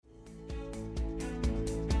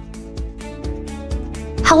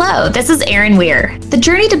Hello, this is Erin Weir. The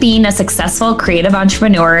journey to being a successful creative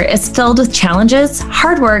entrepreneur is filled with challenges,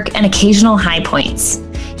 hard work, and occasional high points.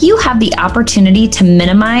 You have the opportunity to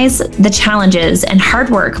minimize the challenges and hard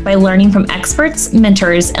work by learning from experts,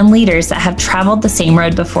 mentors, and leaders that have traveled the same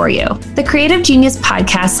road before you. The Creative Genius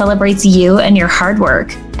Podcast celebrates you and your hard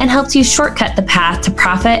work and helps you shortcut the path to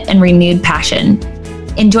profit and renewed passion.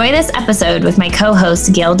 Enjoy this episode with my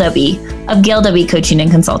co-host, Gail Dobie of Gail Dobie Coaching and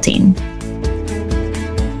Consulting.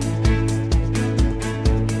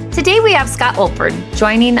 Today we have Scott Oldford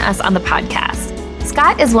joining us on the podcast.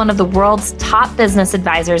 Scott is one of the world's top business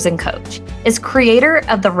advisors and coach, is creator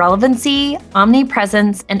of the Relevancy,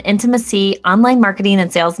 Omnipresence, and Intimacy online marketing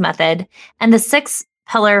and sales method, and the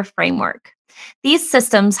 6-pillar framework. These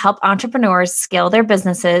systems help entrepreneurs scale their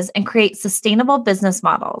businesses and create sustainable business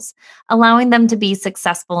models, allowing them to be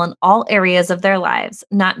successful in all areas of their lives,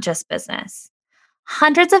 not just business.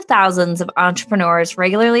 Hundreds of thousands of entrepreneurs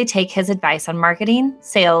regularly take his advice on marketing,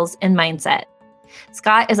 sales, and mindset.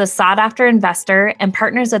 Scott is a sought-after investor and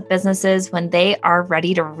partners with businesses when they are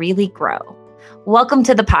ready to really grow. Welcome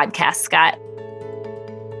to the podcast, Scott.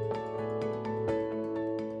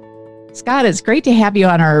 Scott, it's great to have you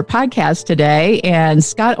on our podcast today. And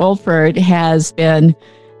Scott Oldford has been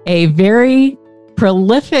a very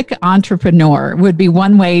prolific entrepreneur, would be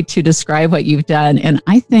one way to describe what you've done. And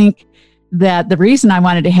I think that the reason I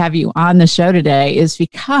wanted to have you on the show today is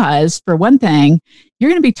because, for one thing, you're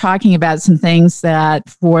going to be talking about some things that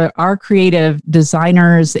for our creative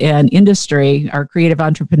designers and industry, our creative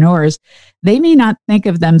entrepreneurs, they may not think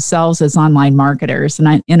of themselves as online marketers.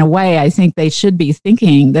 And in a way, I think they should be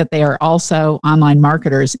thinking that they are also online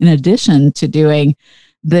marketers in addition to doing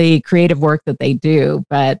the creative work that they do.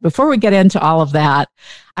 But before we get into all of that,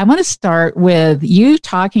 I want to start with you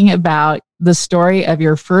talking about the story of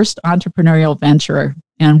your first entrepreneurial venture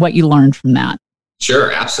and what you learned from that.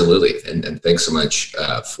 Sure, absolutely. And thanks so much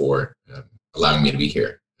for allowing me to be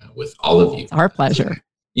here with all of you. It's our pleasure.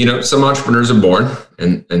 You know, some entrepreneurs are born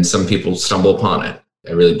and some people stumble upon it.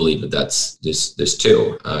 I really believe that that's there's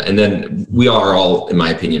two. And then we are all, in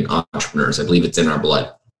my opinion, entrepreneurs. I believe it's in our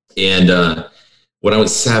blood. And when I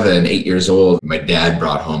was 7, 8 years old, my dad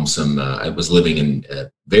brought home I was living in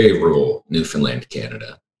very rural Newfoundland,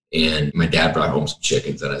 Canada. And my dad brought home some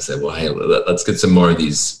chickens. And I said, well, hey, let's get some more of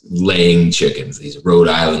these laying chickens, these Rhode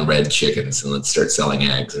Island red chickens, and let's start selling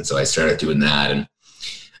eggs. And so I started doing that and,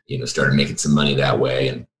 started making some money that way.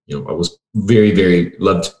 And, I was very, very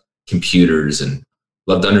loved computers and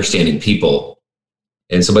loved understanding people.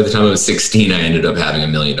 And so by the time I was 16, I ended up having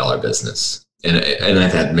 $1 million business. And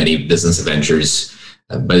I've had many business ventures.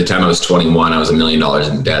 By the time I was 21, I was $1 million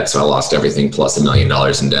in debt. So I lost everything plus $1 million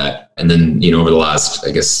in debt. And then, over the last,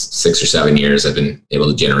 6 or 7 years, I've been able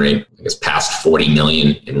to generate, past 40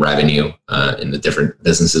 million in revenue in the different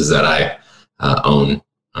businesses that I own.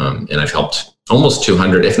 And I've helped almost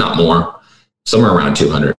 200, if not more, somewhere around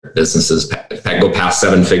 200 businesses go past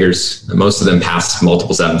 7 figures. Most of them past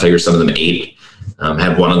multiple 7 figures, some of them 8. I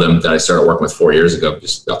had one of them that I started working with 4 years ago,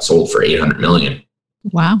 just got sold for 800 million.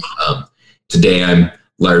 Wow. Today, I'm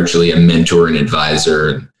largely a mentor and advisor.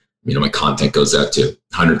 And, my content goes out to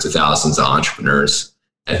hundreds of thousands of entrepreneurs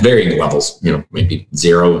at varying levels. Maybe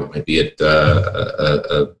zero, it might be at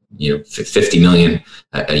 50 million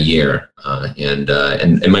a year. And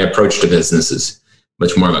my approach to business is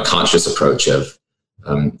much more of a conscious approach of,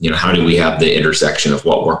 how do we have the intersection of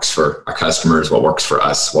what works for our customers, what works for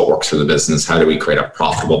us, what works for the business? How do we create a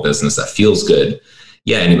profitable business that feels good?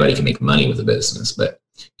 Yeah, anybody can make money with a business, but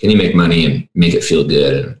can you make money and make it feel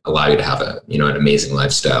good and allow you to have an amazing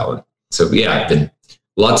lifestyle? And so, I've been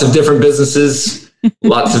lots of different businesses,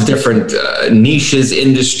 lots of different niches,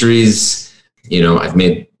 industries. I've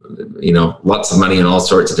made, lots of money in all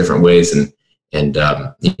sorts of different ways. And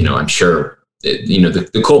I'm sure,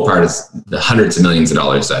 the cool part is the hundreds of millions of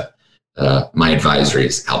dollars that my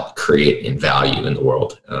advisories help create in value in the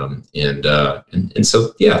world. And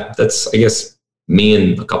so, that's, I guess, me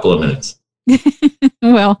in a couple of minutes.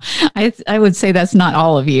 Well, I would say that's not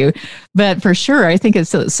all of you, but for sure, I think it's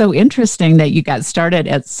so interesting that you got started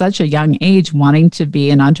at such a young age wanting to be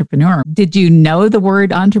an entrepreneur. Did you know the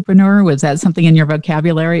word entrepreneur? Was that something in your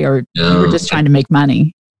vocabulary, or you were just trying to make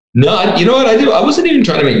money? No, you know what I do? I wasn't even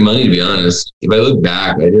trying to make money, to be honest. If I look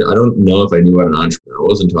back, I don't know if I knew what an entrepreneur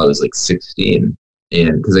was until I was 16.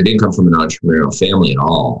 And because I didn't come from an entrepreneurial family at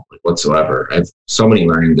all, whatsoever. I have so many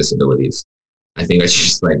learning disabilities. I think I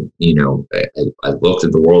just I looked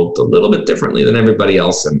at the world a little bit differently than everybody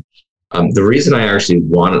else. And the reason I actually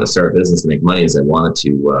wanted to start a business to make money is I wanted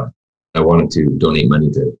to donate money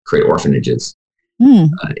to create orphanages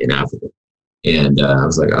in Africa. And I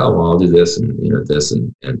was like, oh, well, I'll do this and, this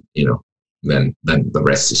and then the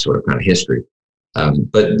rest is sort of kind of history.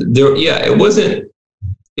 But there, it wasn't,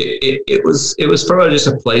 it was probably just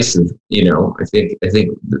a place of, I think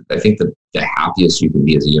the happiest you can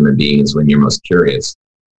be as a human being is when you're most curious.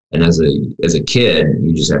 And as a kid,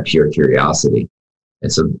 you just have pure curiosity.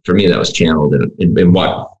 And so for me, that was channeled in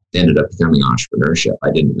what ended up becoming entrepreneurship.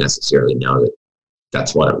 I didn't necessarily know that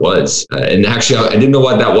that's what it was. And actually, I didn't know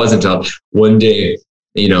what that was until one day,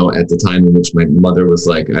 at the time in which my mother was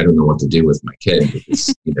like, I don't know what to do with my kid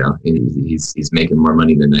because, he's making more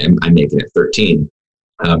money than I'm making at 13.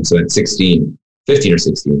 So at 15 or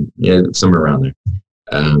 16, somewhere around there,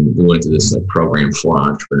 we went to this program for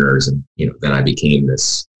entrepreneurs. And, then I became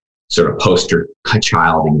this sort of poster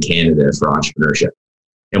child in Canada for entrepreneurship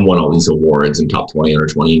and won all these awards and top 20 under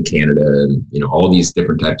 20 in Canada and, all these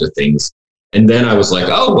different types of things. And then I was like,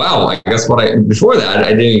 oh, wow, I guess before that, I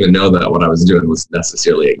didn't even know that what I was doing was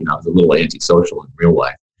necessarily, I was a little antisocial in real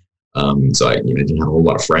life. So I didn't have a whole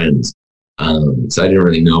lot of friends. So I didn't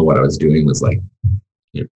really know what I was doing was like,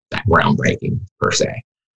 that groundbreaking per se.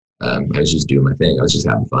 I was just doing my thing. I was just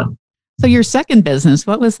having fun. So your second business,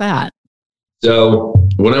 what was that? So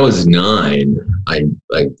when I was 9, I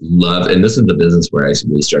loved, and this is the business where I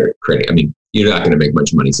really started creating. I mean, you're not going to make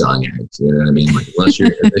much money selling eggs. You know what I mean? Like unless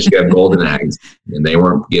you have golden eggs, and they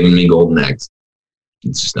weren't giving me golden eggs,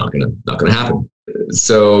 it's just not going to happen.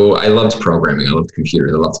 So I loved programming. I loved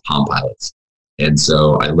computers. I loved Palm Pilots, and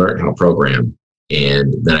so I learned how to program.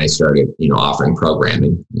 And then I started, offering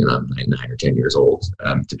programming. I'm 9 or 10 years old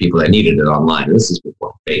to people that needed it online. And this is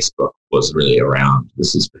before Facebook was really around.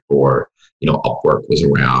 This is before Upwork was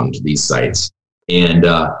around. These sites, and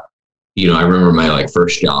I remember my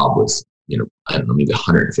first job was I don't know, maybe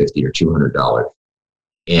 $150 or $200,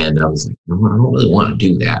 and I was like, no, I don't really want to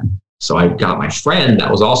do that. So I got my friend that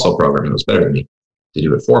was also programming, was better than me, to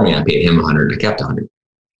do it for me. I paid him $100 and I kept $100.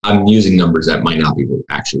 I'm using numbers that might not be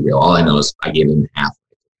actually real. All I know is I gave him half.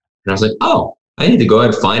 And I was like, oh, I need to go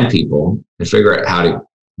ahead and find people and figure out how to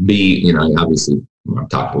be, obviously I'm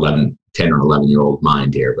talking 10 or 11-year-old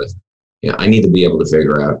mind here, but I need to be able to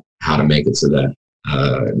figure out how to make it so that,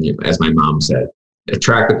 as my mom said,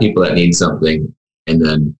 attract the people that need something and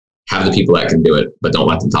then have the people that can do it, but don't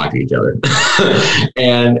let them talk to each other.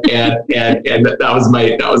 and that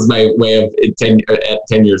was my way of at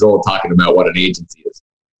 10 years old talking about what an agency is.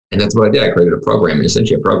 And that's what I did. I created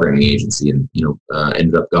essentially a programming agency, and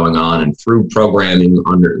ended up going on and through programming,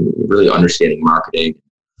 really understanding marketing,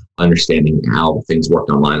 understanding how things worked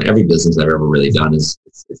online. Every business I've ever really done is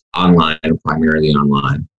online, primarily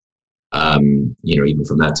online. Even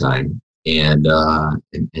from that time, and that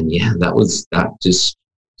just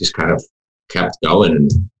kind of kept going.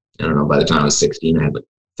 And I don't know, by the time I was 16, I had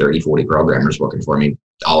 30, 40 programmers working for me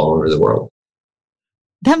all over the world.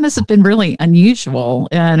 That must have been really unusual.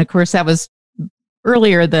 And of course, that was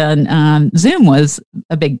earlier than Zoom was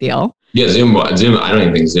a big deal. Yeah, Zoom. I don't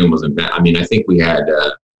even think Zoom was a bad. I mean, I think we had,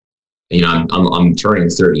 I'm turning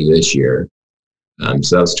 30 this year. So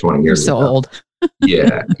that was 20 years ago. So old.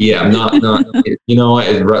 Yeah. I'm not,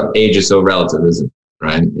 age is so relative, isn't it?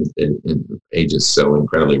 Right? Age is so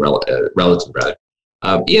incredibly relative, rather.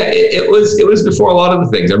 It was before a lot of the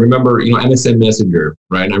things. I remember, MSN Messenger,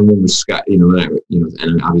 right? And I remember Skype,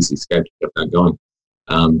 and obviously Skype kept that going.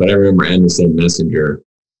 But I remember MSN Messenger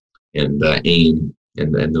and AIM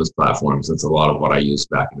and those platforms. That's a lot of what I used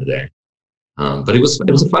back in the day. But it was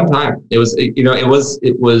a fun time. It was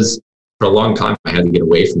for a long time. I had to get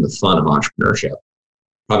away from the fun of entrepreneurship.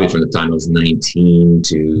 Probably from the time I was 19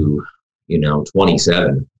 to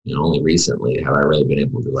 27. Only recently have I really been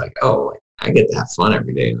able to be like, oh, I get to have fun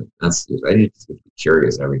every day. I need to be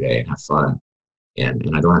curious every day and have fun. And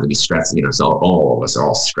I don't have to be stressed. So all of us are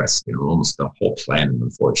all stressed, almost the whole planet,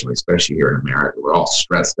 unfortunately, especially here in America. We're all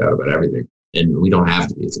stressed out about everything. And we don't have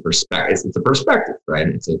to be. It's a perspective, right?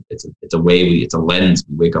 It's a way it's a lens.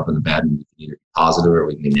 We wake up in the bed and we can either be positive or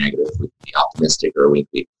we can be negative. We can be optimistic or we can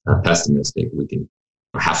be pessimistic. We can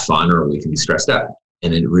have fun or we can be stressed out.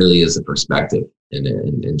 And it really is a perspective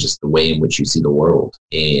and just the way in which you see the world.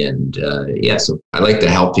 And so I like to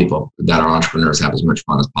help people that are entrepreneurs have as much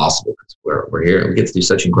fun as possible because we're here and we get to do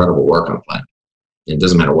such incredible work on the planet. And it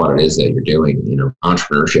doesn't matter what it is that you're doing.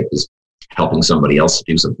 Entrepreneurship is helping somebody else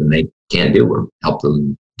do something they can't do or help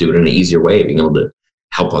them do it in an easier way, being able to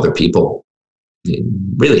help other people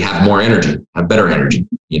really have more energy, have better energy,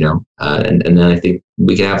 and then I think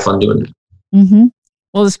we can have fun doing that. Mm-hmm.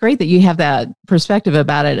 Well, it's great that you have that perspective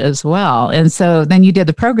about it as well. And so then you did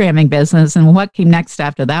the programming business, and what came next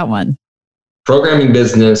after that one? Programming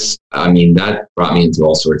business, I mean, that brought me into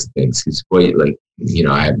all sorts of things. Because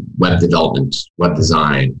I had web development, web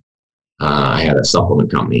design. I had a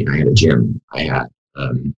supplement company. I had a gym. I had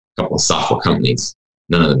a couple of software companies.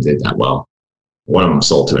 None of them did that well. One of them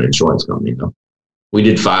sold to an insurance company, though. We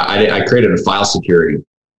did I created a file security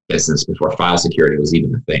business before file security was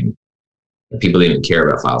even a thing. People didn't even care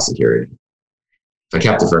about file security. If I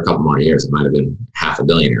kept it for a couple more years, it might have been $500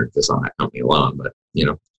 million just on that company alone. But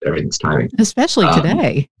everything's timing. Especially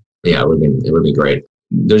today. Yeah, it would be great.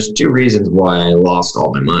 There's two reasons why I lost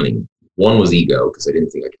all my money. One was ego, because I didn't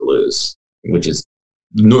think I could lose, which is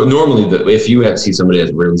normally if you see somebody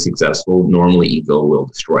that's really successful, normally ego will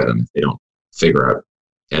destroy them if they don't figure out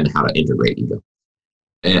how to integrate ego.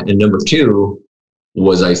 And number two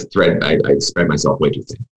was I spread myself way too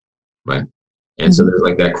thin, right? And so there's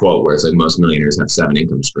like that quote where it's like most millionaires have 7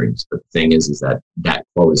 income streams. But the thing is that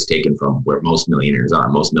quote is taken from where most millionaires are.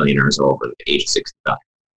 Most millionaires are over the age of 65.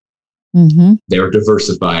 Mm-hmm. They're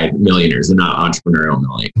diversified millionaires. They're not entrepreneurial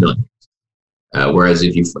millionaires. Whereas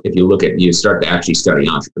if you start to actually study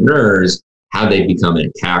entrepreneurs, how they become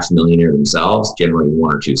a cash millionaire themselves, generally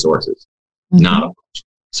one or two sources, not a bunch.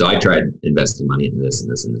 So I tried investing money into this and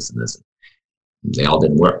this and this and this. They all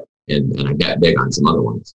didn't work. And I got big on some other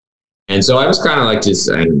ones. And so I was kind of like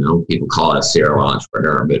I don't know, people call it a serial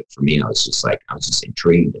entrepreneur, but for me, I was just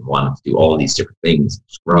intrigued and wanted to do all of these different things,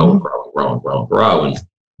 just grow and grow and grow and grow and grow. And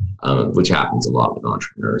which happens a lot with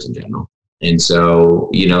entrepreneurs in general. And so,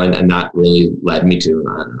 and that really led me to,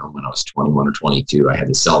 I don't know, when I was 21 or 22, I had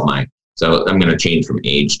to sell so I'm going to change from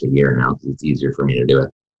age to year now because it's easier for me to do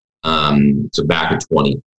it. So back in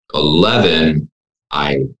 2011,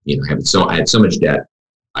 I had so much debt,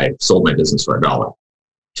 I sold my business for $1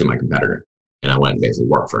 to my competitor. And I went and basically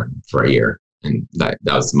worked for a year. And that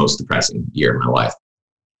was the most depressing year of my life.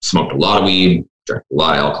 Smoked a lot of weed, drank a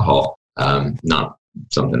lot of alcohol. Not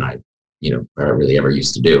something I really ever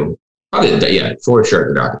used to do. Probably, for sure,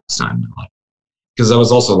 the darkest time in my life. Because I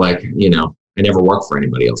was also like, I never worked for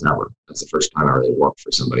anybody else ever. That's the first time I really worked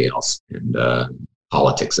for somebody else. And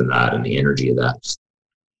politics and that and the energy of that, just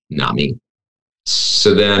not me.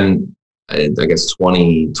 So then, I guess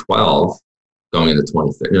 2012, going into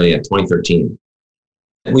 2013,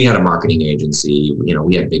 we had a marketing agency.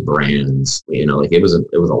 We had big brands. It was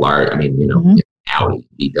a large. Audi,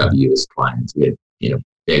 VW as clients. We had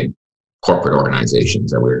big corporate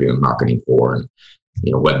organizations that we were doing marketing for, and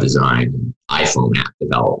web design, and iPhone app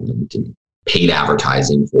development, and paid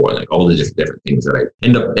advertising for, like all the different things that I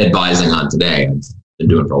end up advising on today. I've been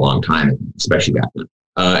doing for a long time, especially back then.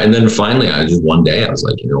 And then finally, one day I was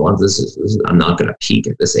like, what? This is I'm not going to peak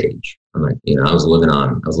at this age. I'm like, I was living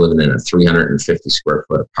in a 350 square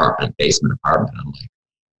foot basement apartment. I'm like,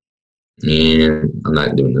 man, I'm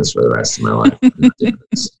not doing this for the rest of my life. I'm not doing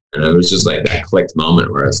this. And it was just like that clicked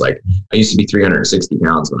moment where I was like, I used to be 360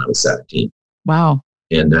 pounds when I was 17. Wow.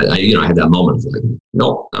 And I had that moment of like,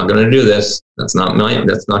 nope, I'm going to do this. That's not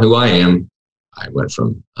who I am. I went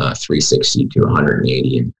from 360 to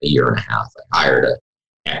 180 in a year and a half. I hired a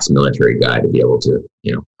ex-military guy to be able to,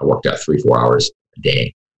 I worked out 3-4 hours a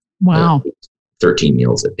day. Wow. 13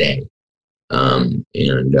 meals a day.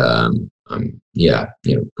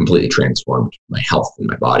 Completely transformed my health and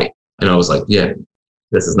my body. And I was like,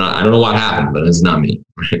 this is not, I don't know what happened, but it's not me.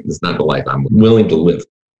 Right? It's not the life I'm willing to live.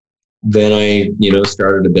 Then I,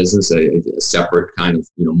 started a business, a separate kind of,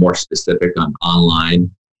 more specific on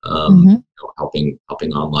online, helping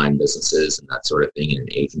online businesses and that sort of thing in an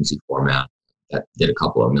agency format that did a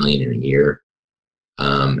couple of million in a year.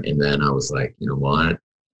 And then I was like, what?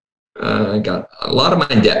 I got a lot of my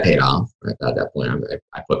debt paid off. At that point,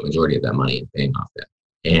 I put majority of that money in paying off debt.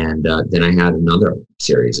 And then I had another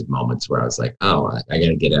series of moments where I was like, I got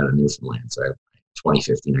to get out of Newfoundland. So in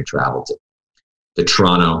 2015, I traveled to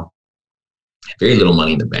Toronto, very little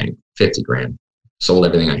money in the bank, 50 grand, sold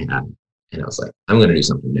everything I had. And I was like, I'm going to do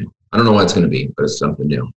something new. I don't know what it's going to be, but it's something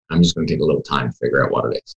new. I'm just going to take a little time to figure out what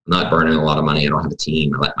it is. I'm not burning a lot of money. I don't have a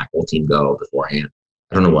team. I let my whole team go beforehand.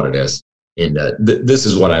 I don't know what it is. And this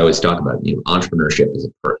is what I always talk about. Entrepreneurship is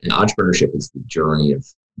the journey of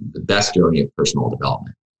the best journey of personal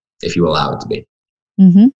development, if you allow it to be,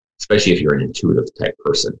 especially if you're an intuitive type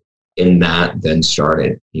person. And that then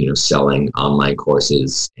started, selling online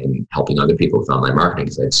courses and helping other people with online marketing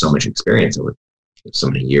because I had so much experience over so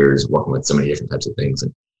many years working with so many different types of things.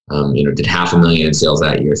 And, did $500,000 in sales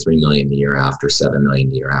that year, $3 million the year after, $7 million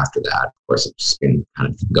the year after that. Of course, it's just been kind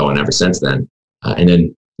of going ever since then. And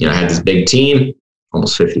then, I had this big team,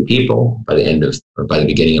 almost 50 people by the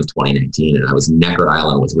beginning of 2019. And I was in Necker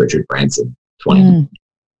Island with Richard Branson, 2019.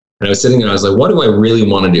 And I was sitting there, I was like, what do I really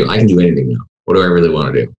want to do? I can do anything now. What do I really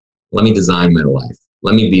want to do? Let me design my life.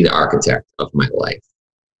 Let me be the architect of my life.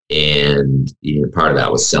 And part of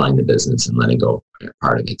that was selling the business and letting go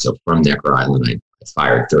part of it. So from Necker Island, I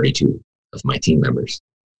fired 32 of my team members.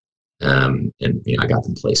 And I got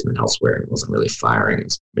them placement elsewhere. It wasn't really firing.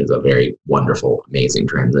 It was a very wonderful, amazing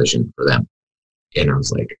transition for them. And I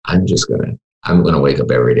was like, I'm going to wake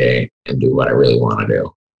up every day and do what I really want to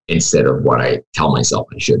do instead of what I tell myself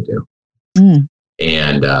I should do.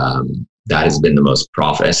 And that has been the most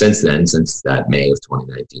profit since then, since that May of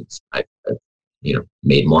 2019. I've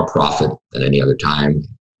made more profit than any other time,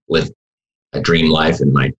 lived a dream life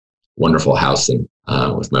in my wonderful house and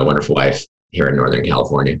with my wonderful wife here in Northern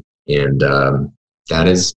California. And that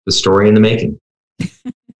is the story in the making.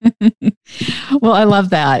 Well, I love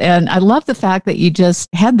that. And I love the fact that you just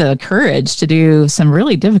had the courage to do some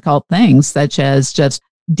really difficult things, such as just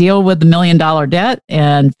deal with the $1 million debt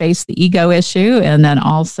and face the ego issue. And then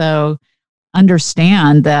also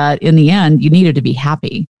understand that in the end, you needed to be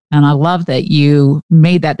happy. And I love that you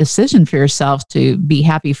made that decision for yourself to be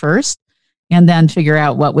happy first and then figure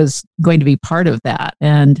out what was going to be part of that.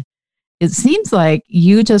 And it seems like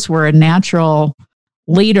you just were a natural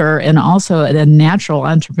leader and also a natural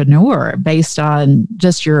entrepreneur based on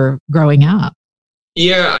just your growing up.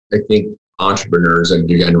 Yeah, I think entrepreneurs are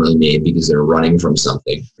generally made because they're running from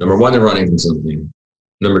something. Number one, they're running from something.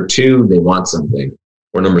 Number two, they want something.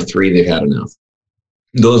 Or number three, they've had enough.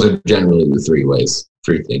 Those are generally the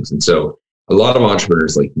three things. And so a lot of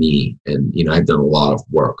entrepreneurs like me, and I've done a lot of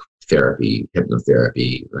work, therapy,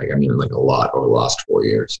 hypnotherapy, like a lot over the last 4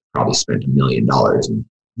 years. Probably spent $1 million in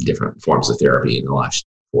different forms of therapy in the last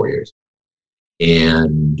 4 years.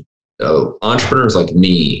 And entrepreneurs like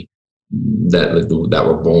me that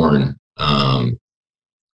were born,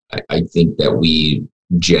 I think that we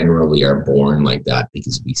generally are born like that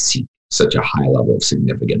because we seek such a high level of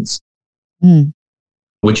significance,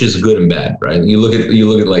 which is good and bad, right? You look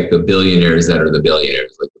at like the billionaires that are the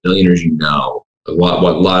billionaires, like the billionaires, what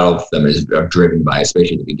a lot of them are driven by,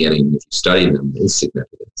 especially at the beginning, if you study them, is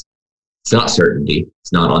significance. It's not certainty.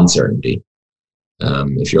 It's not uncertainty.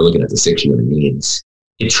 If you're looking at the 6 human needs,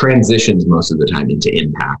 it transitions most of the time into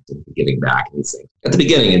impact and giving back and these things. At the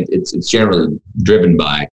beginning, it's generally driven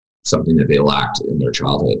by something that they lacked in their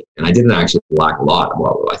childhood. And I didn't actually lack a lot.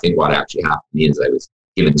 Well, I think what actually happened to me is I was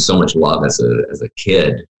given so much love as a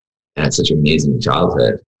kid and had such an amazing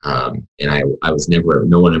childhood. And I was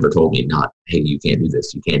no one ever told me hey, you can't do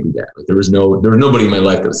this, you can't do that. Like there was nobody in my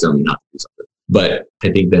life that was telling me not to do something. But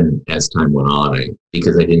I think then as time went on,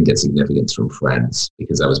 because I didn't get significance from friends,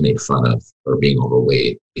 because I was made fun of for being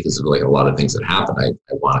overweight, because of like a lot of things that happened,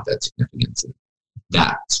 I wanted that significance. And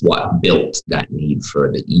that's what built that need for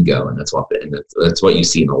the ego. And that's what you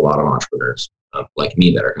see in a lot of entrepreneurs like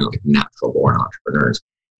me that are kind of like natural born entrepreneurs,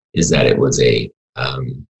 is that it was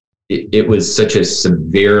it was such a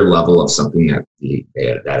severe level of something that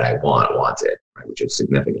I wanted, right, which is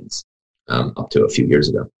significance, up to a few years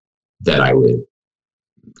ago, that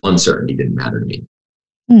uncertainty didn't matter to me.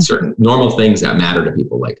 Certain normal things that matter to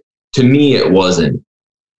people, like to me, I wasn't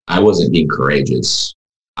being courageous.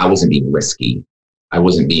 I wasn't being risky. I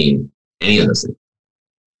wasn't being any of those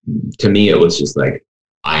things. To me, it was just like,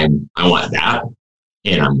 I want that,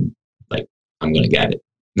 and I'm going to get it.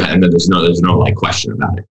 And then there's no like question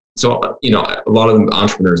about it. So, a lot of the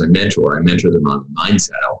entrepreneurs I mentor them on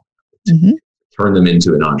mindset, turn them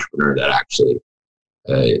into an entrepreneur that actually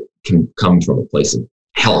can come from a place of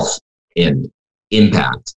health and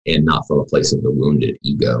impact, and not from a place of the wounded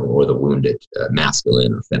ego or the wounded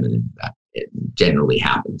masculine or feminine that it generally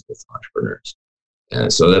happens with entrepreneurs.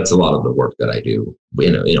 So that's a lot of the work that I do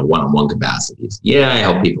in a one-on-one capacities. Yeah, I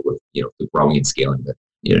help people with growing and scaling, but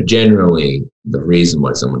generally the reason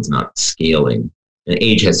why someone's not scaling, and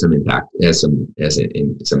age has some impact,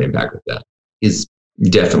 some impact with that, is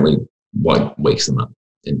definitely what wakes them up.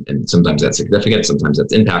 And sometimes that's significant, sometimes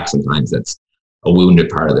that's impact, sometimes that's a wounded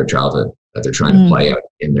part of their childhood that they're trying to play out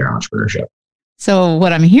in their entrepreneurship. So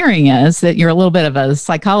what I'm hearing is that you're a little bit of a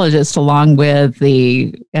psychologist along with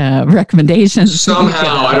the recommendations.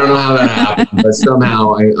 Somehow, I don't know how that happened, but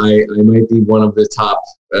somehow I might be one of the top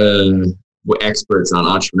experts on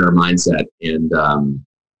entrepreneur mindset.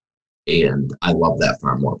 And I love that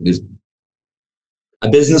far more, because a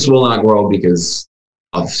business will not grow because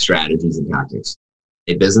of strategies and tactics.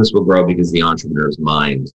 A business will grow because the entrepreneur's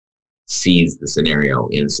mind sees the scenario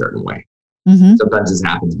in a certain way. Mm-hmm. Sometimes this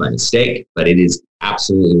happens by mistake, but it is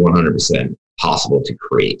absolutely 100% possible to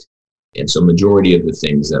create. And so majority of the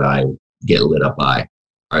things that I get lit up by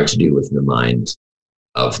are to do with the mind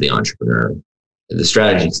of the entrepreneur. The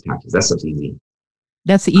strategies, tactics, that stuff's easy.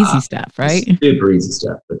 That's the easy stuff, right? Super easy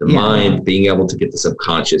stuff. But the mind, being able to get the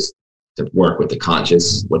subconscious to work with the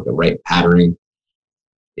conscious, with the right patterning,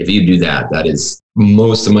 If you do that, that is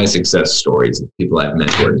most of my success stories of people I've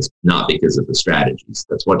mentored. It's not because of the strategies.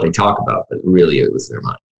 That's what they talk about, but really it was their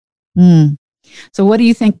mind. Mm. So what do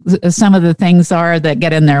you think some of the things are that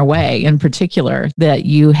get in their way in particular that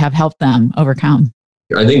you have helped them overcome?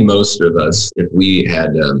 I think most of us, if we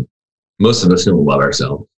had, most of us don't love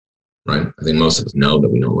ourselves, right? I think most of us know that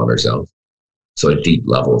we don't love ourselves. So a deep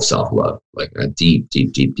level of self-love, like a deep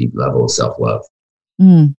level of self-love.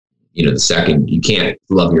 Mm. The second, you can't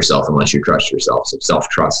love yourself unless you trust yourself. So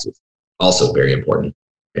self-trust is also very important.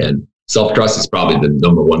 And self-trust is probably the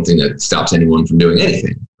number one thing that stops anyone from doing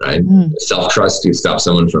anything, right? Mm. Self-trust to stop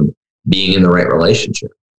someone from being in the right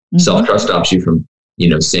relationship. Mm-hmm. Self-trust stops you from,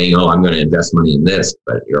 saying, oh, I'm going to invest money in this,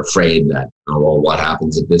 but you're afraid that, oh, well, what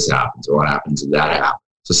happens if this happens or what happens if that happens?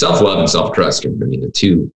 So self-love and self-trust are, the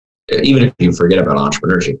two, even if you forget about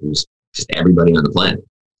entrepreneurship, who's just everybody on the planet.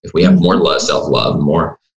 If we have more self-love,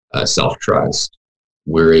 more self-trust,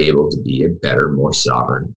 we're able to be a better, more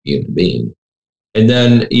sovereign human being. And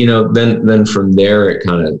then, then from there, it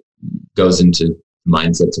kind of goes into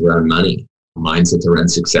mindsets around money, mindsets around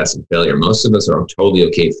success and failure. Most of us are totally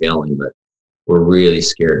okay failing, but we're really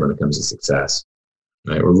scared when it comes to success,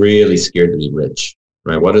 right? We're really scared to be rich,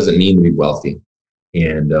 right? What does it mean to be wealthy?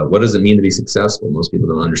 And what does it mean to be successful? Most people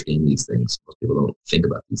don't understand these things. Most people don't think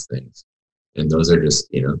about these things. And those are just,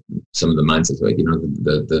 some of the mindsets, like,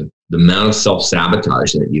 the amount of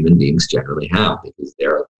self-sabotage that human beings generally have because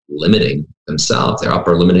they're limiting themselves. They're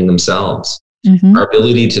upper limiting themselves. Mm-hmm. Our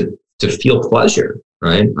ability to feel pleasure,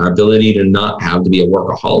 right? Our ability to not have to be a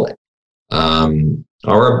workaholic.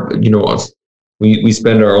 We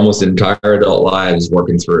spend our almost entire adult lives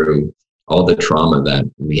working through all the trauma that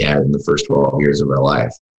we had in the first 12 years of our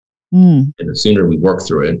life. Mm. And the sooner we work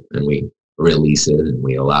through it and we release it and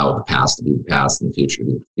we allow the past to be the past and the future to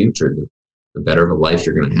be the future, the better of a life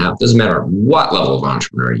you're going to have. Doesn't matter what level of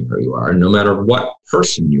entrepreneur you are, no matter what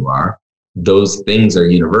person you are, those things are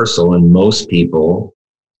universal. And most people,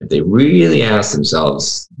 if they really ask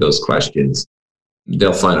themselves those questions,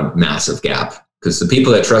 they'll find a massive gap. Because the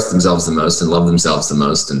people that trust themselves the most and love themselves the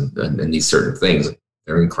most and these certain things,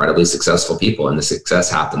 they're incredibly successful people. And the success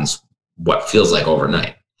happens what feels like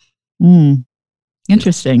overnight. Mm.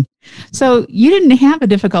 Interesting. So you didn't have a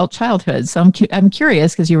difficult childhood. So I'm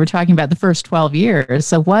curious because you were talking about the first 12 years.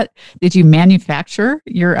 So what did you manufacture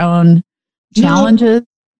your own challenges?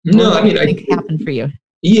 No, I think happened for you.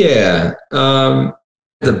 Yeah.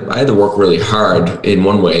 I had to work really hard in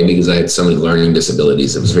one way because I had so many learning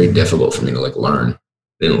disabilities. It was very difficult for me to learn.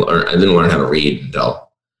 I didn't learn how to read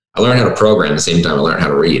until I learned how to program at the same time I learned how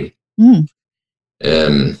to read. Mm.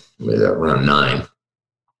 Around 9.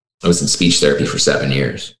 I was in speech therapy for 7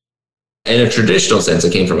 years. In a traditional sense,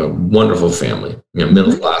 I came from a wonderful family,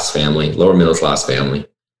 middle class family, lower middle class family,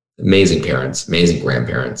 amazing parents, amazing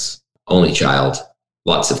grandparents, only child,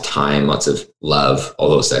 lots of time, lots of love, all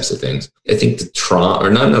those types of things. I think the trauma,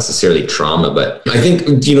 or not necessarily trauma, but I think,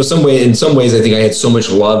 in some ways, I think I had so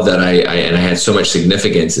much love that I had so much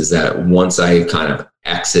significance is that once I kind of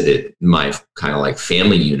exited my kind of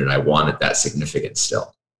family unit, I wanted that significance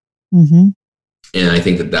still. Mm-hmm. And I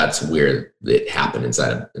think that's where it happened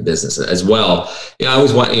inside of business as well. I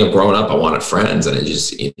always wanted, growing up, I wanted friends, and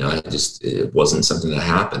it wasn't something that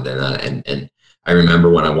happened. And I remember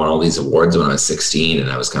when I won all these awards when I was 16,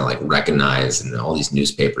 and I was kind of recognized, and all these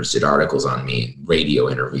newspapers did articles on me, radio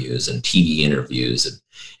interviews and TV interviews,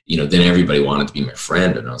 and then everybody wanted to be my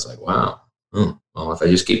friend, and I was like, wow, well, if I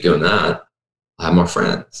just keep doing that, I'll have more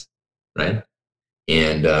friends, right?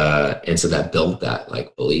 And so that built that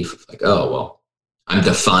belief of oh well. I'm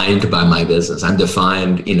defined by my business. I'm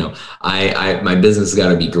defined, my business has got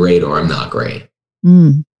to be great or I'm not great.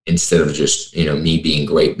 Mm. Instead of just, me being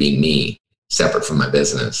great, being me, separate from my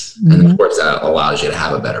business. Mm-hmm. And of course that allows you to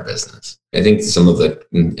have a better business. I think some of the,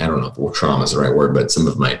 I don't know if trauma is the right word, but some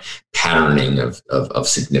of my patterning of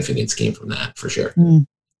significance came from that for sure. Mm.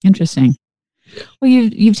 Interesting. Yeah. Well,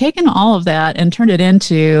 you've taken all of that and turned it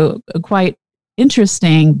into quite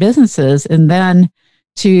interesting businesses, and then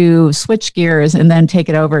to switch gears and then take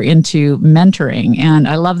it over into mentoring. And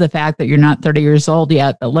I love the fact that you're not 30 years old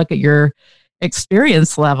yet, but look at your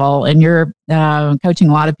experience level, and you're coaching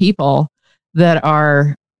a lot of people that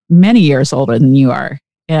are many years older than you are.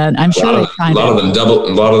 And I'm sure a lot of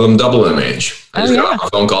them double in age. I just got off a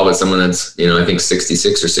phone call with someone that's, I think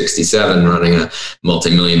 66 or 67 running a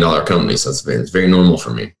multi-million-dollar company. So it's very normal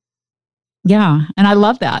for me. Yeah. And I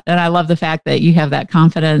love that. And I love the fact that you have that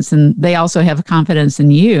confidence, and they also have confidence in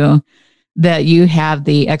you that you have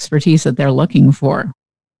the expertise that they're looking for.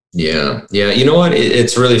 Yeah. Yeah. You know what?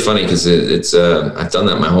 It's really funny because it's I've done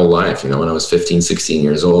that my whole life. When I was 15, 16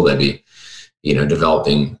 years old, I'd be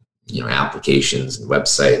developing, applications and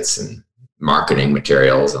websites and marketing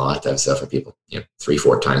materials and all that type of stuff for people,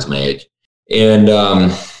 3-4 times my age. And, I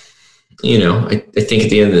think at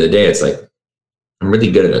the end of the day, it's like, I'm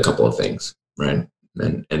really good at a couple of things. Right.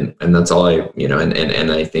 And that's all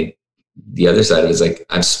and I think the other side of it is like,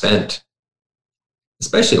 I've spent,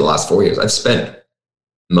 especially the last 4 years, I've spent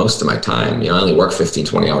most of my time, I only work 15,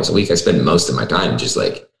 20 hours a week. I spend most of my time just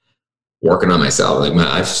like working on myself. Like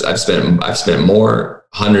I've spent more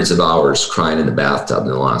hundreds of hours crying in the bathtub in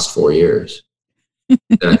the last 4 years than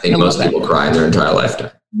I think most people cry in their entire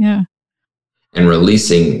lifetime. Yeah. And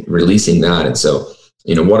releasing that. And so,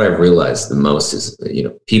 what I've realized the most is,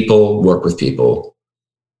 people work with people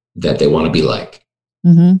that they want to be like.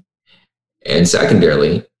 Mm-hmm. And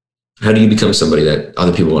secondarily, how do you become somebody that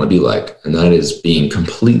other people want to be like? And that is being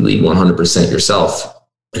completely 100% yourself.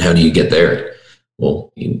 And how do you get there?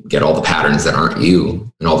 Well, you get all the patterns that aren't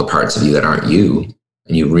you and all the parts of you that aren't you.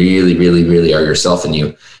 And you really, really, really are yourself.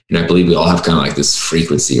 And I believe we all have kind of like this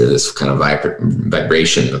frequency or this kind of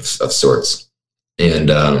vibration of sorts.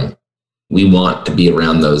 And we want to be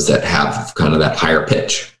around those that have kind of that higher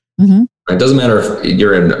pitch. Mm-hmm. It doesn't matter if it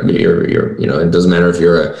doesn't matter if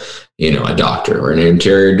you're a doctor or an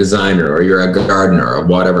interior designer or you're a gardener or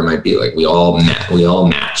whatever it might be. Like we all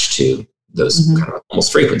match to those mm-hmm. kind of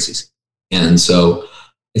almost frequencies. And so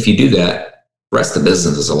if you do that, the rest of the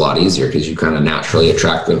business is a lot easier because you kind of naturally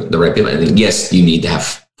attract the right people. And yes, you need to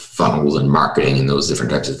have funnels and marketing and those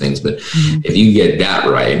different types of things. But mm-hmm. if you get that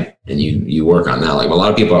right and you work on that, like a lot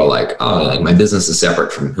of people are like, oh, like my business is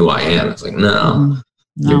separate from who I am. It's like, no. Mm-hmm.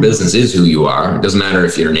 No. Your business is who you are. It doesn't matter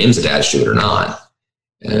if your name's attached to it or not.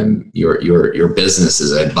 Your business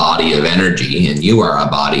is a body of energy, and you are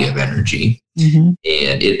a body of energy, mm-hmm.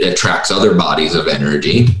 and it attracts other bodies of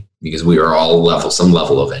energy because we are all some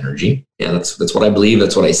level of energy. Yeah, that's what I believe.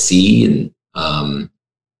 That's what I see. And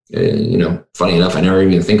funny enough, I never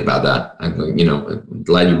even think about that. I'm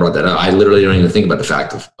glad you brought that up. I literally don't even think about the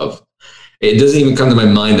fact of it doesn't even come to my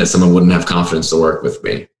mind that someone wouldn't have confidence to work with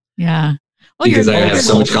me. Yeah. Well, because I have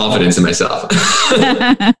so much confidence in myself.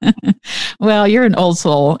 Well, you're an old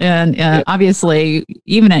soul. And obviously,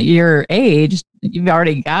 even at your age, you've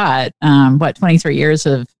already got, 23 years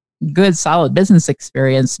of good, solid business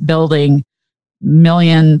experience building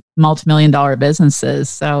multi-million dollar businesses.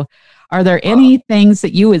 So are there any things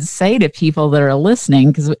that you would say to people that are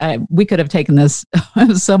listening? Because we could have taken this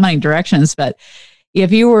so many directions, but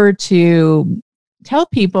if you were to tell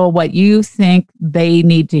people what you think they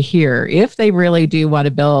need to hear if they really do want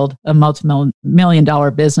to build a multi-million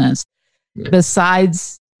dollar business,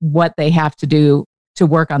 besides what they have to do to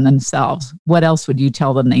work on themselves, what else would you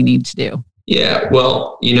tell them they need to do? Yeah,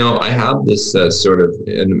 well, I have this sort of,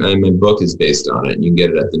 and my book is based on it, and you can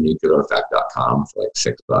get it at thenucleareffect.com for like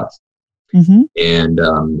 $6. Mm-hmm. And,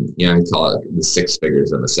 I call it the 6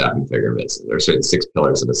 figures of a 7-figure business, or sorry, the 6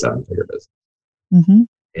 pillars of a 7-figure business. Mm-hmm.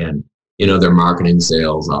 And, they're marketing,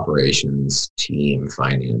 sales, operations, team,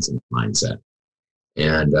 finance, and mindset.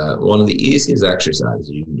 And one of the easiest exercises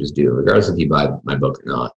you can just do, regardless if you buy my book or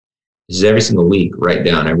not, is every single week, write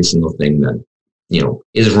down every single thing that,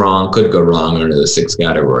 is wrong, could go wrong under the 6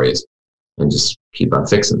 categories, and just keep on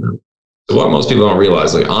fixing them. So what most people don't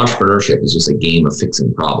realize, like entrepreneurship is just a game of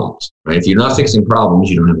fixing problems, right? If you're not fixing problems,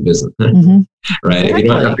 you don't have a business, mm-hmm. right? If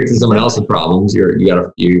you're not fixing someone else's problems, you got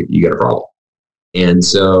a problem. And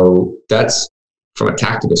so that's, from a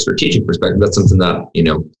tactical, strategic perspective, that's something that,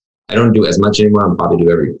 I don't do as much anymore. I'm probably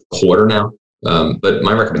do every quarter now. But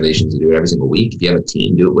my recommendation is to do it every single week. If you have a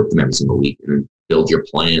team, do it with them every single week and build your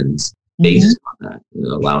plans based on that,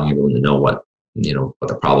 allowing everyone to know what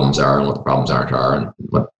the problems are and what the problems aren't and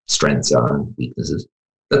what strengths are and weaknesses.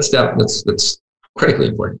 That's critically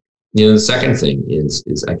important. The second thing is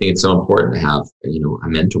I think it's so important to have, a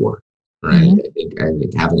mentor, right? Mm-hmm. I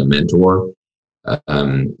think having a mentor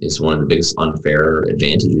is one of the biggest unfair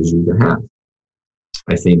advantages you can have.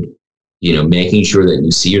 I think, making sure that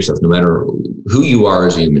you see yourself, no matter who you are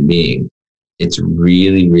as a human being, it's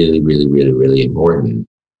really, really, really, really, really important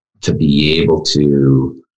to be able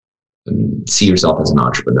to see yourself as an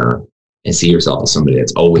entrepreneur and see yourself as somebody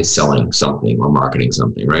that's always selling something or marketing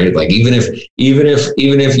something, right? Like even if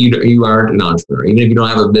you aren't an entrepreneur, even if you don't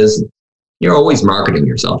have a business, you're always marketing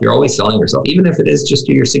yourself. You're always selling yourself, even if it is just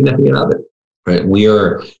to your significant other, right? We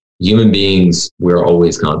are human beings. We're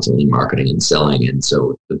always constantly marketing and selling. And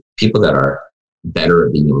so the people that are better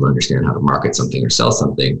at being able to understand how to market something or sell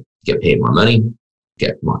something get paid more money,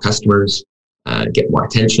 get more customers, get more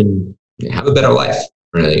attention, have a better life,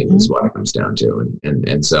 really, is what it comes down to.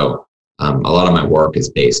 And so a lot of my work is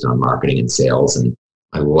based on marketing and sales. And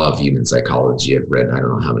I love human psychology. I've read, I don't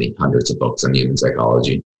know how many hundreds of books on human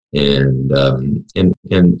psychology. And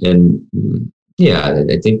yeah,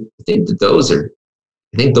 I think that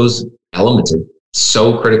those elements are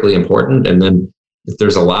so critically important. And then if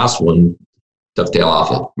there's a last one, dovetail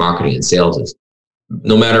off of marketing and sales, is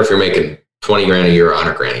no matter if you're making 20 grand a year or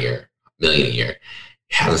 100 grand a year, $1 million a year,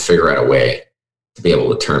 you have to figure out a way to be able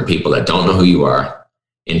to turn people that don't know who you are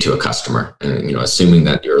into a customer. And, assuming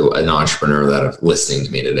that you're an entrepreneur that are listening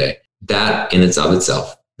to me today, that in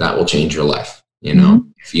itself, that will change your life.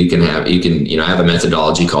 If you can have, I have a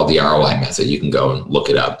methodology called the ROI method. You can go and look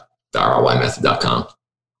it up, the ROImethod.com.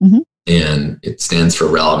 Mm-hmm. And it stands for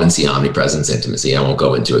relevancy, omnipresence, intimacy. I won't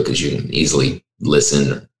go into it because you can easily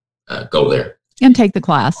listen, go there. And take the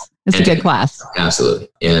class. It's a good class. Absolutely.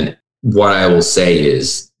 And what I will say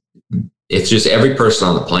is, it's just every person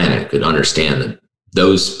on the planet could understand that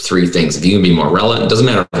those three things, if you can be more relevant, it doesn't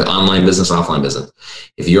matter if it's online business, offline business.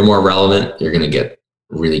 If you're more relevant, you're going to get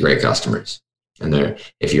really great customers. And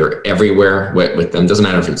if you're everywhere with them, doesn't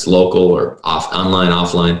matter if it's local or online,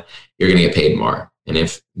 offline, you're going to get paid more. And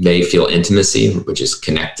if they feel intimacy, which is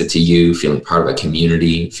connected to you, feeling part of a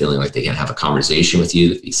community, feeling like they can have a conversation with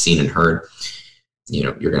you, be seen and heard,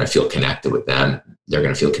 you're going to feel connected with them. They're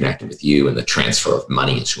going to feel connected with you, and the transfer of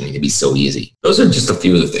money is going to be so easy. Those are just a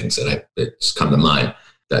few of the things that just come to mind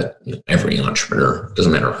that every entrepreneur,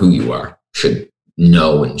 doesn't matter who you are, should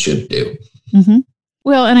know and should do. Mm-hmm.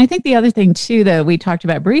 Well, and I think the other thing too that we talked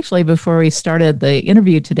about briefly before we started the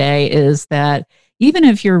interview today is that even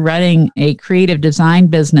if you're running a creative design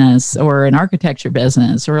business or an architecture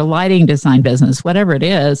business or a lighting design business, whatever it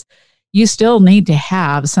is, you still need to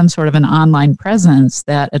have some sort of an online presence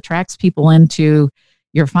that attracts people into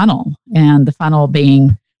your funnel, and the funnel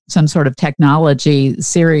being some sort of technology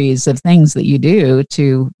series of things that you do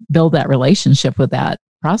to build that relationship with that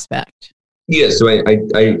prospect. Yeah, so I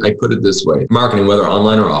put it this way: marketing, whether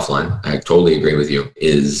online or offline, I totally agree with you.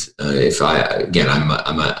 Is I'm a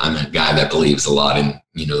guy that believes a lot in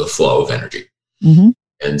the flow of energy, mm-hmm.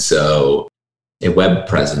 And so a web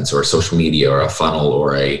presence or social media or a funnel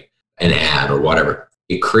or an ad or whatever,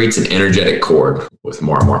 it creates an energetic cord with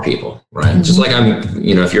more and more people, right? Mm-hmm. Just like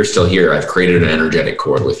if you're still here, I've created an energetic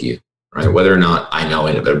cord with you, right? Whether or not I know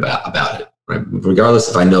a bit about it, right? Regardless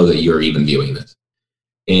if I know that you're even viewing this,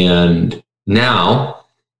 and now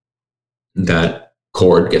that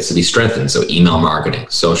cord gets to be strengthened. So email marketing,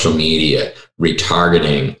 social media,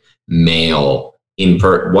 retargeting, mail,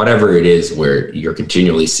 whatever it is where you're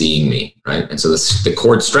continually seeing me, right? And so the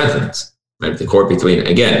cord strengthens, right? The cord between,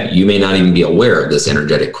 again, you may not even be aware of this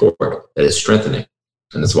energetic cord that is strengthening.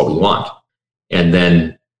 And that's what we want. And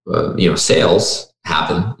then, sales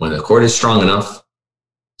happen when the cord is strong enough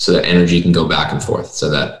so that energy can go back and forth, so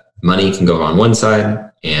that money can go on one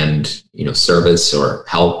side and service or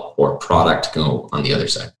help or product go on the other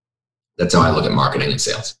side. That's how I look at marketing and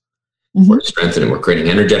sales. Mm-hmm. We're creating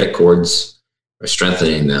energetic cords, we're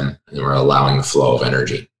strengthening them, and we're allowing the flow of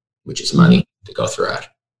energy, which is money, to go throughout.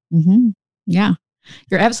 Mm-hmm. Yeah,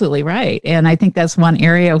 you're absolutely right. And I think that's one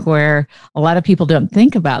area where a lot of people don't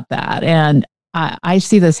think about that. And I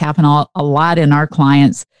see this happen a lot in our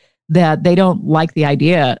clients, that they don't like the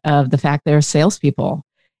idea of the fact they're salespeople.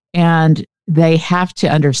 And they have to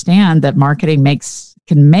understand that marketing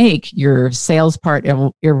can make your sales part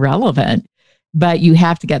irrelevant, but you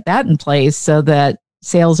have to get that in place so that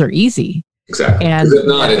sales are easy. Exactly. And if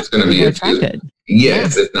not, it's going to be attracted.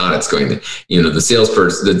 Yes. If not, it's going to, the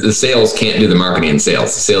salesperson, the sales can't do the marketing and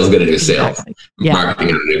sales. The sales got to do sales. Exactly. Yeah. Marketing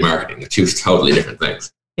got to do marketing. They're two totally different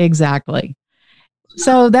things. Exactly.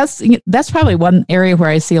 So that's probably one area where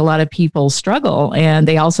I see a lot of people struggle, and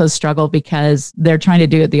they also struggle because they're trying to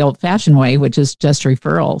do it the old-fashioned way, which is just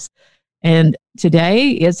referrals. And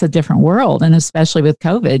today it's a different world, and especially with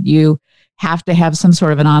COVID, you have to have some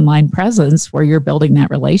sort of an online presence where you're building that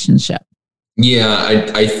relationship. Yeah,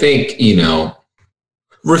 I think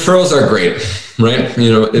referrals are great, right?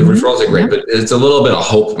 Referrals are great, but it's a little bit of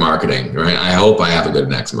hope marketing, right? I hope I have a good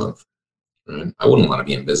next month. Right? I wouldn't want to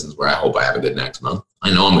be in business where I hope I have a good next month. I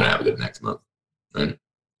know I'm going to have a good next month. Right?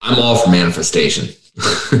 I'm all for manifestation.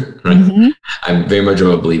 Right? Mm-hmm. I'm very much of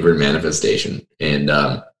a believer in manifestation. And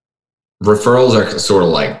referrals are sort of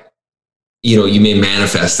like, you may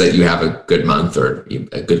manifest that you have a good month or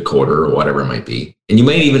a good quarter or whatever it might be. And you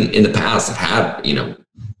might even in the past have had,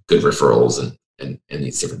 good referrals and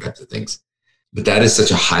these different types of things. But that is such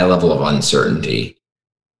a high level of uncertainty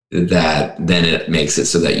that then it makes it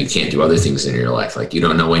so that you can't do other things in your life. Like you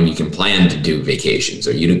don't know when you can plan to do vacations,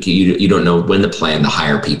 or you don't know when to plan to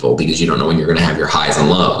hire people because you don't know when you're going to have your highs and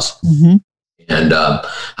lows. Mm-hmm. And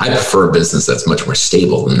I prefer a business that's much more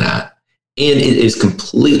stable than that. And it is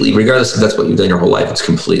completely, regardless if that's what you've done your whole life, it's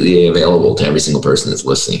completely available to every single person that's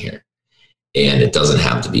listening here. And it doesn't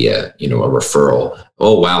have to be a referral.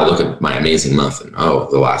 Oh, wow, look at my amazing month. And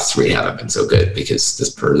the last 3 haven't been so good because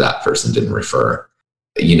that person didn't refer.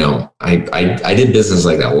 I did business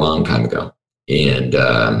like that a long time ago. And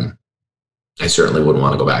I certainly wouldn't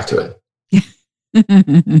want to go back to it.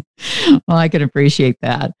 Well, I can appreciate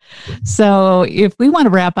that. So if we want to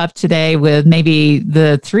wrap up today with maybe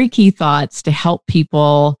the 3 key thoughts to help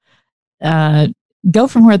people go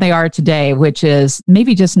from where they are today, which is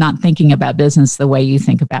maybe just not thinking about business the way you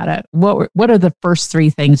think about it. What are the first 3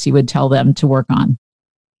 things you would tell them to work on?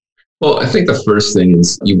 Well, I think the first thing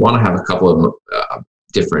is you want to have a couple of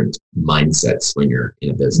different mindsets when you're in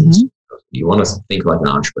a business. Mm-hmm. You want to think like an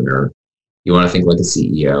entrepreneur. You want to think like a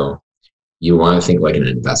CEO. You want to think like an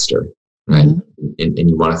investor, right? Mm-hmm. And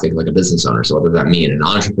you want to think like a business owner. So what does that mean? An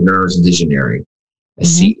entrepreneur is a visionary. A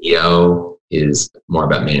CEO is more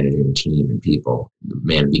about managing a team and people,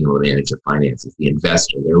 being able to manage their finances. The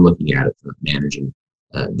investor, they're looking at it for managing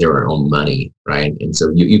their own money, right? And so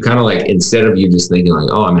you kind of like, instead of you just thinking like,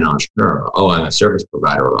 oh, I'm an entrepreneur, or, I'm a service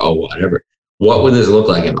provider, or whatever, what would this look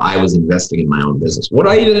like if I was investing in my own business? Would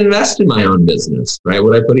I even invest in my own business, right?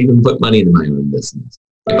 Would I even put money into my own business?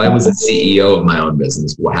 If I was a CEO of my own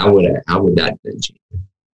business, well, how would that change?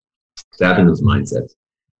 So having those mindsets,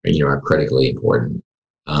 are critically important.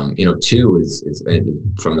 2 is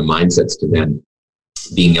from the mindsets to then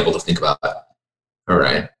being able to think about, all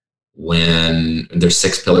right, when there's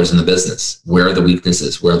 6 pillars in the business, where are the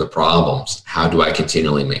weaknesses? Where are the problems? How do I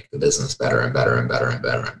continually make the business better and better and better and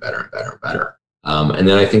better and better and better and better? And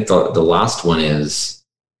then I think the last one is,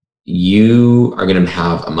 you are going to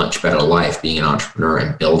have a much better life being an entrepreneur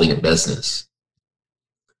and building a business.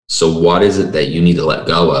 So what is it that you need to let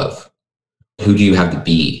go of? Who do you have to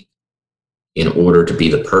be in order to be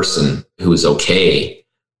the person who is okay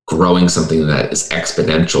growing something that is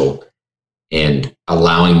exponential and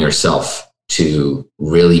allowing yourself to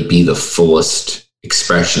really be the fullest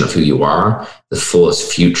expression of who you are, the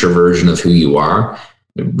fullest future version of who you are?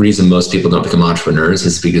 The reason most people don't become entrepreneurs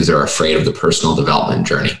is because they're afraid of the personal development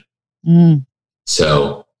journey.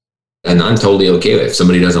 So, and I'm totally okay with it. If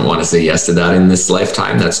somebody doesn't want to say yes to that in this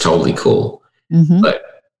lifetime, that's totally cool. Mm-hmm.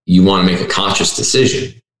 But you want to make a conscious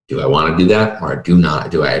decision. Do I want to do that, or do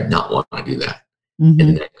I not want to do that? Mm-hmm.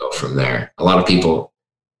 And then go from there. A lot of people,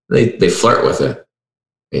 they flirt with it.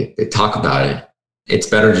 They talk about it. It's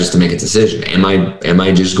better just to make a decision. Am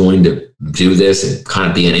I just going to do this and kind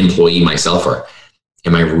of be an employee myself, or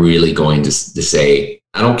am I really going to say,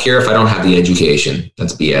 I don't care if I don't have the education.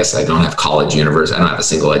 That's BS. I don't have college, university. I don't have a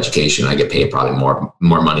single education. I get paid probably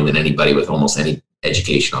more money than anybody with almost any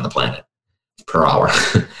education on the planet per hour.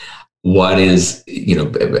 What is,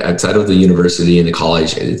 outside of the university and the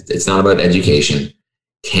college, it's not about education.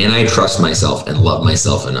 Can I trust myself and love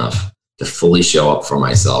myself enough to fully show up for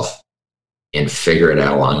myself and figure it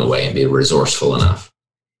out along the way and be resourceful enough?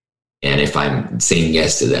 And if I'm saying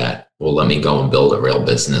yes to that, well, let me go and build a real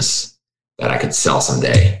business that I could sell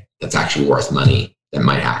someday, that's actually worth money, that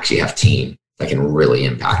might actually have team, that can really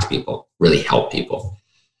impact people, really help people.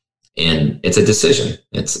 And it's a decision.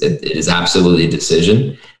 It is absolutely a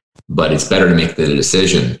decision, but it's better to make the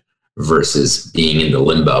decision versus being in the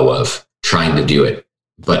limbo of trying to do it,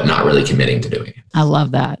 but not really committing to doing it. I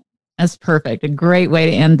love that. That's perfect. A great way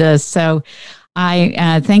to end this. So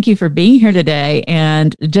I thank you for being here today.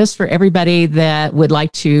 And just for everybody that would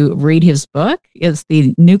like to read his book, it's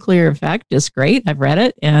The Nuclear Effect. It's great. I've read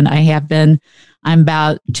it, and I'm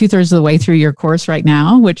about 2/3 of the way through your course right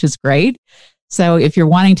now, which is great. So if you're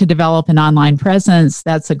wanting to develop an online presence,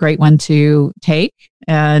 that's a great one to take.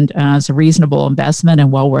 And it's a reasonable investment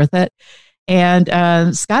and well worth it. And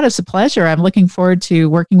Scott, it's a pleasure. I'm looking forward to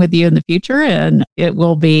working with you in the future, and it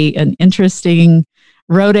will be an interesting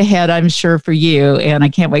road ahead, I'm sure, for you. And I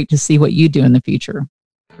can't wait to see what you do in the future.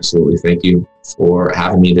 Absolutely. Thank you for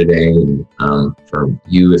having me today. And for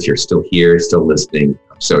you, if you're still here, still listening,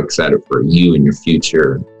 I'm so excited for you and your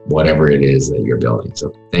future, whatever it is that you're building.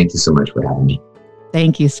 So thank you so much for having me.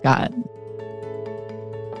 Thank you, Scott.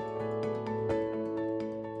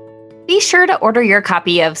 Be sure to order your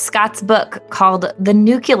copy of Scott's book called The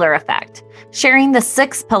Nuclear Effect, sharing the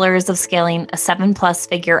 6 pillars of scaling a 7+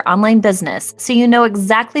 figure online business so you know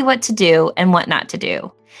exactly what to do and what not to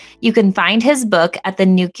do. You can find his book at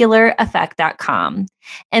thenucleareffect.com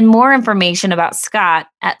and more information about Scott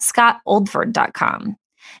at scottoldford.com.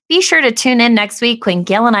 Be sure to tune in next week when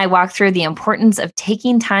Gail and I walk through the importance of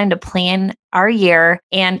taking time to plan our year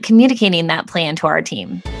and communicating that plan to our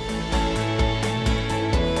team.